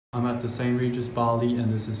I'm at the St. Regis Bali,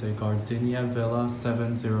 and this is a Gardenia Villa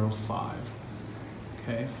 705.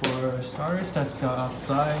 Okay, for starters, let's go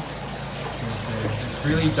outside. It's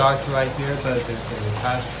really dark right here, but there's a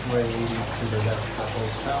passageway leading to the rest of the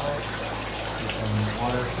hotel. There's some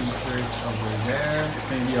water features over there.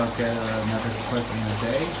 Maybe I'll get another clip in the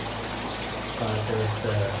day. But there's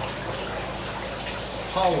the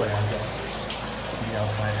hallway, I guess, to the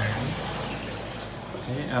outside area.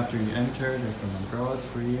 Okay, after you enter, there's some umbrellas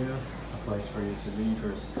for you, a place for you to leave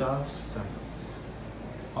your stuff, some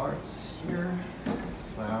arts here,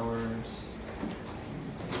 flowers.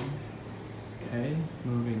 Okay,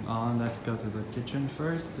 moving on, let's go to the kitchen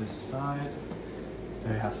first, this side.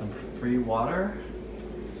 They have some free water.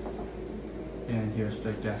 And here's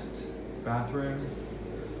the guest bathroom,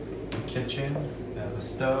 the kitchen, they have a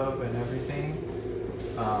stove and everything.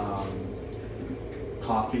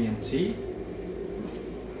 Coffee and tea.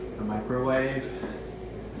 A microwave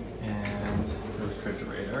and the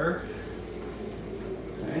refrigerator.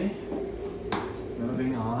 Okay,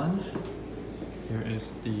 moving on. Here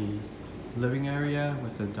is the living area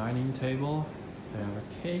with the dining table. They have a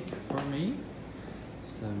cake for me,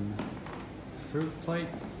 some fruit plate,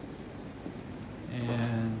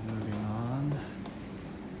 and moving on.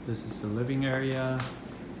 This is the living area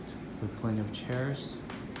with plenty of chairs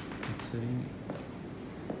and sitting.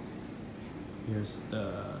 Here's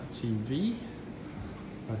the TV.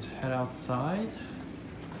 Let's head outside.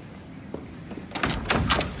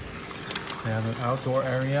 They have an outdoor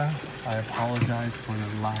area. I apologize for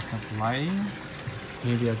the lack of lighting.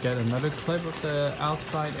 Maybe I'll get another clip of the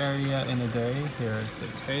outside area in a day. Here's a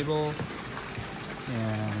table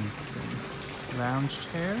and some lounge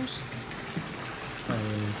chairs, a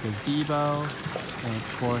gazebo, and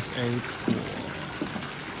of course a pool.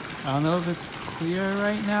 I don't know if it's clear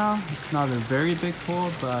right now. It's not a very big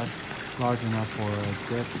pool, but large enough for a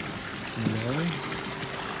dip. Really,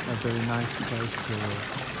 a very nice place to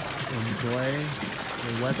enjoy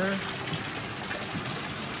the weather.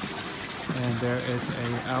 And there is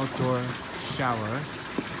an outdoor shower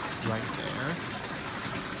right there.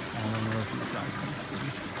 I don't know if you guys can see.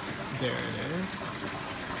 There it is.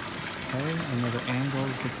 Okay, another angle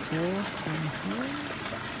of the pool from here.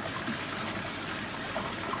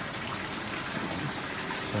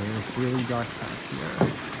 So it's really dark back here.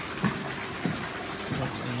 Let's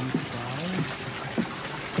look inside.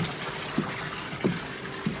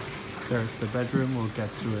 There's the bedroom, we'll get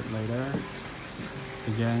to it later.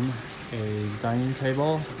 Again, a dining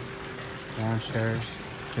table, lounge chairs,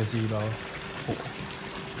 gazebo, pool.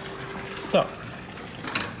 So,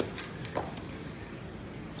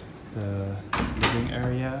 the living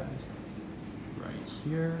area right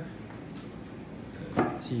here, the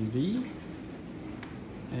TV.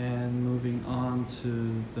 And moving on to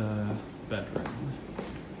the bedroom.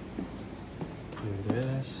 Here it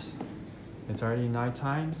is. It's already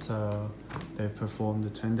nighttime, so they performed the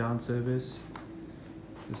turn down service.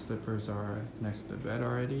 The slippers are next to the bed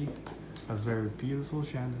already. A very beautiful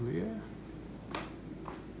chandelier.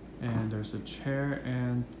 And there's a chair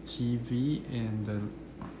and TV in the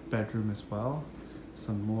bedroom as well.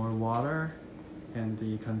 Some more water, and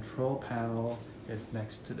the control panel is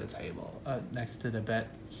next to the table, next to the bed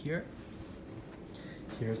here.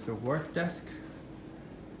 Here's the work desk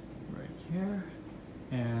right here,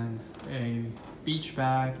 and a beach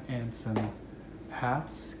bag and some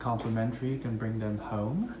hats, complimentary, you can bring them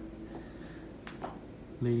home.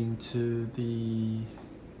 Leading to the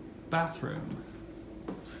bathroom.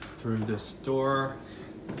 Through this door,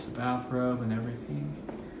 there's a bathrobe and everything.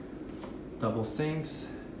 Double sinks,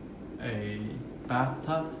 a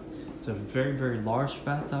bathtub. It's a very, very large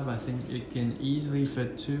bathtub. I think it can easily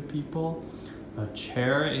fit 2 people. A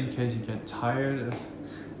chair in case you get tired of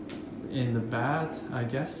in the bath, I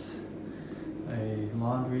guess. A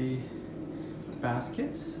laundry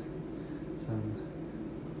basket.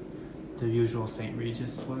 The usual St.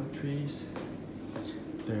 Regis toiletries.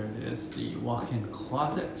 There it is, the walk-in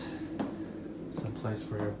closet. Some place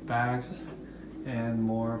for your bags and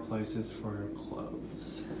more places for your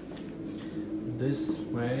clothes. This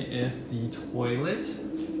way is the toilet.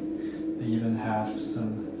 They even have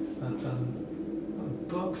some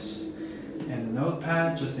books and a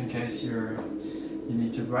notepad just in case you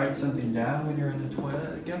need to write something down when you're in the toilet,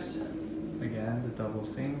 I guess. Again, the double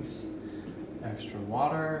sinks, extra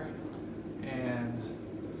water, and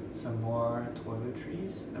some more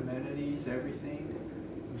toiletries, amenities, everything.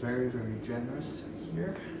 Very, very generous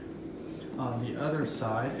here. On the other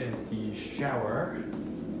side is the shower.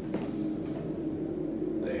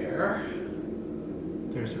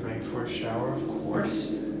 There's a rainforest shower, of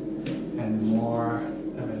course, and more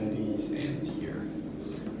amenities in here.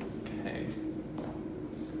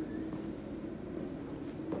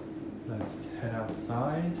 head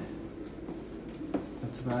outside.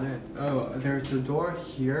 That's about it. Oh, there's a door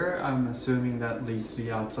here. I'm assuming that leads to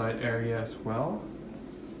the outside area as well.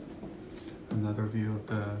 Another view of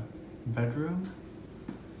the bedroom.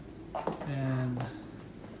 And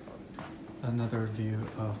another view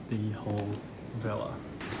of the whole villa.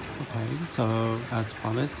 Okay, so as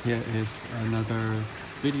promised, here is another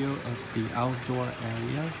video of the outdoor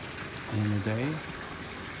area in the day.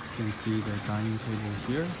 You can see the dining table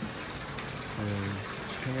here. There's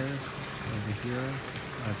chairs over here.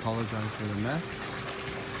 I apologize for the mess.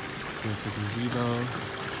 Here's the gazebo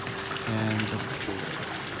and the pool.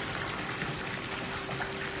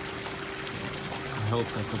 I hope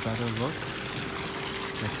that's a better look.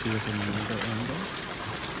 Let's see it in another angle.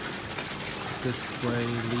 This way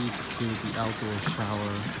leads to the outdoor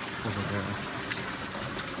shower over there.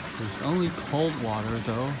 There's only cold water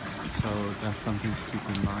though, so that's something to keep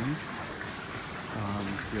in mind.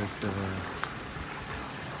 Here's the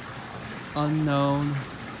unknown,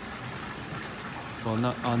 well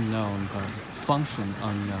not unknown, but function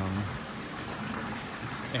unknown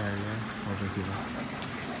area over here.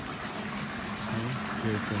 Okay,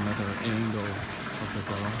 here's another angle of the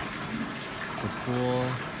villa. The pool,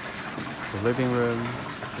 the living room,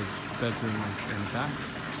 the bedroom is in the back,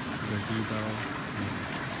 the gazebo.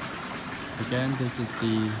 Again, this is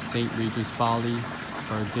the St. Regis Bali,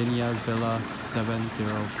 Gardenia Villa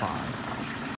 705.